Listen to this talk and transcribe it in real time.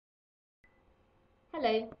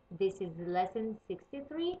Hello, this is lesson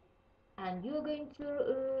 63 and you're going to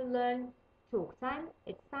learn talk time,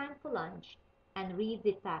 it's time for lunch, and read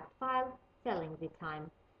the fact file telling the time.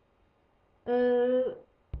 Uh,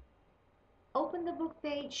 Open the book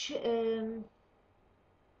page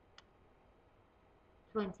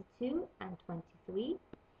 22 and 23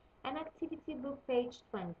 and activity book page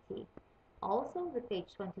 20. Also, the page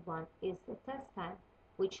 21 is the test time,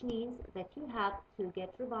 which means that you have to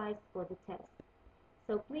get revised for the test.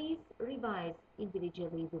 So please revise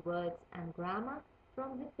individually the words and grammar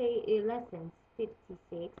from the lessons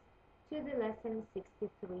 56 to the lesson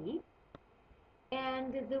 63,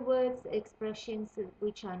 and the words expressions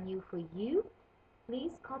which are new for you,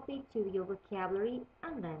 please copy to your vocabulary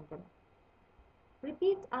and learn them.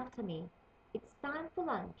 Repeat after me. It's time for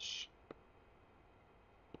lunch.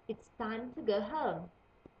 It's time to go home.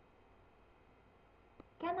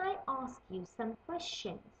 Can I ask you some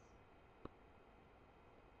questions?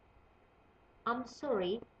 I'm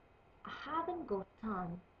sorry, I haven't got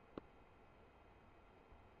time.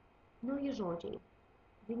 Нові žodžiai.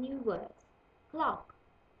 The new words. Clock,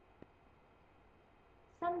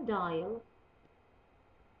 sundial,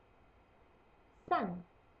 sun,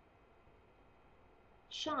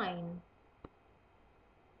 shine,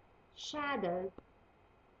 shadow,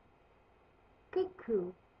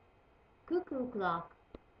 cuckoo, cuckoo clock,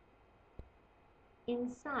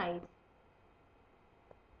 inside,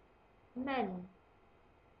 men,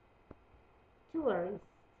 tourist.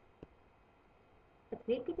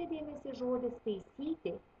 Atkreipkite dėmesį žodis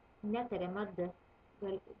taisyti, netariama d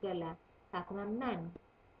gale, sakoma men.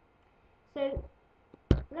 So,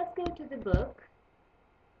 let's go to the book.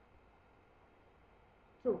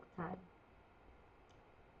 Talk time.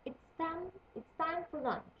 It's time for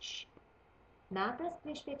lunch. Metas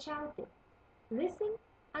priešpiečiauti. Listen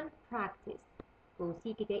and practice.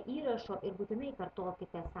 Klausykite įrašo ir būtinai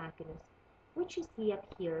kartokite sakinius, which you see up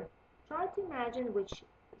here. Try to imagine which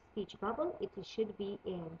speech bubble it should be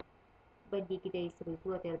in. Bandykite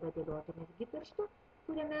įsivaizduoti arba dėlioti netgi pirštu,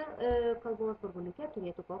 kuriame kalbos burbuliuke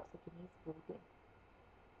turėtų koks sakinys būti.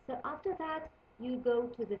 So after that, you go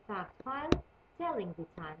to the fact file telling the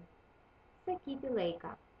time. Sakyti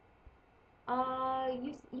laiką.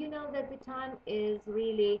 You know that the time is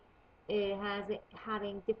really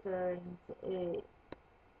having different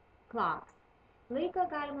clocks. Laiką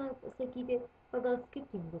galima sakyti pagal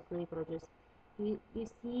skirtingus laikrodžius. You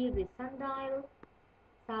see the sundial,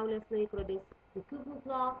 saulės laikrodis, the cuckoo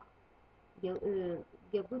clock,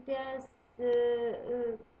 gegutės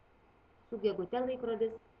su gegute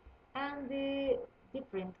laikrodis, and the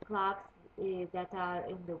different clocks that are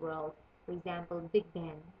in the world. For example, Big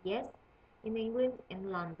Ben, yes, in England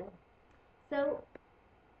and London. So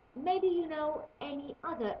maybe you know any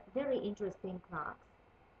other very interesting clocks,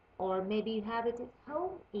 or maybe you have it at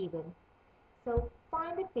home even. So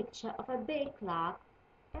find a picture of a big clock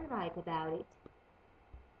and write about it.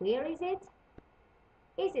 Where is it?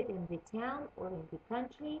 Is it in the town or in the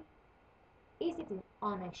country? Is it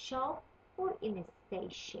on a shop or in a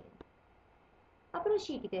station?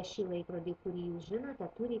 Aprašykite šį laikrodį, kurį jūs žinote,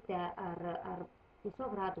 turite ar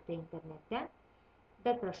tiesiog radote internete,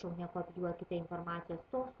 bet prašau nekopijuokite informacijos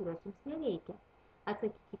tos, kurios jums nereikia.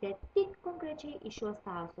 Atsakykite tik konkrečiai į šiuos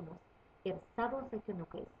klausimus ir savo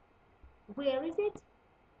sakinukais. Where is it?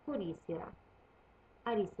 Kur jis yra?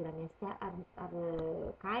 Ar jis yra mieste, ar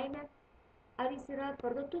kaime? Ar jis yra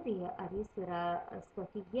parduotuvėje, ar jis yra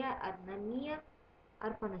stotyje, ar namie,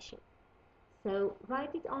 ar panašiai. So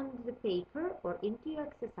write it on the paper or into your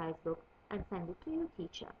exercise book and send it to your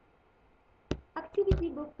teacher. Activity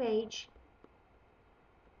book page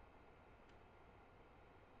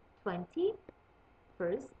 20.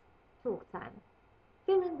 First, talk time.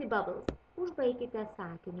 Fill in the bubbles. Užbaikite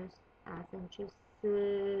sakinius esančius,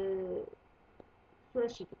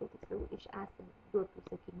 surašykite tiksliau iš esamų duotų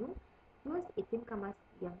sakinių, juos įtinkamas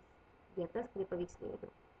jiems vietas prie paveikslėlių.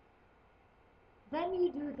 Then you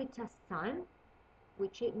do the test time,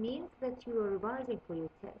 which it means that you are revising for your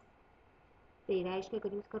test. Tai reiškia,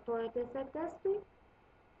 kad jūs kartojatės testui.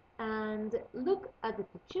 And look at the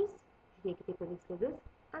pictures, žiūrėkite paveikslėlius,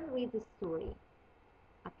 and read the story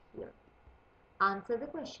up here. Answer the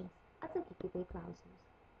questions. Atsakykite į klausimus.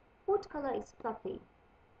 What color is Fluffy?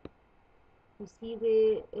 You see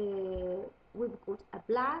we've got a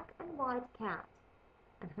black and white cat,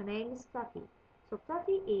 and her name is Fluffy. So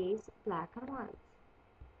Fluffy is black and white.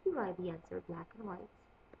 You write the answer black and white.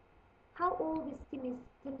 How old is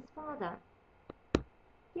Tim's father?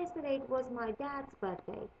 Yesterday it was my dad's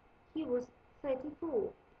birthday. He was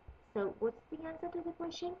 34. So what's the answer to the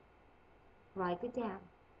question? Write it down.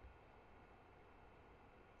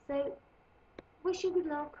 So Wish you good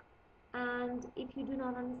luck. And if you do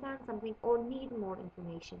not understand something or need more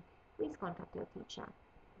information, please contact your teacher.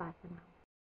 Bye for now.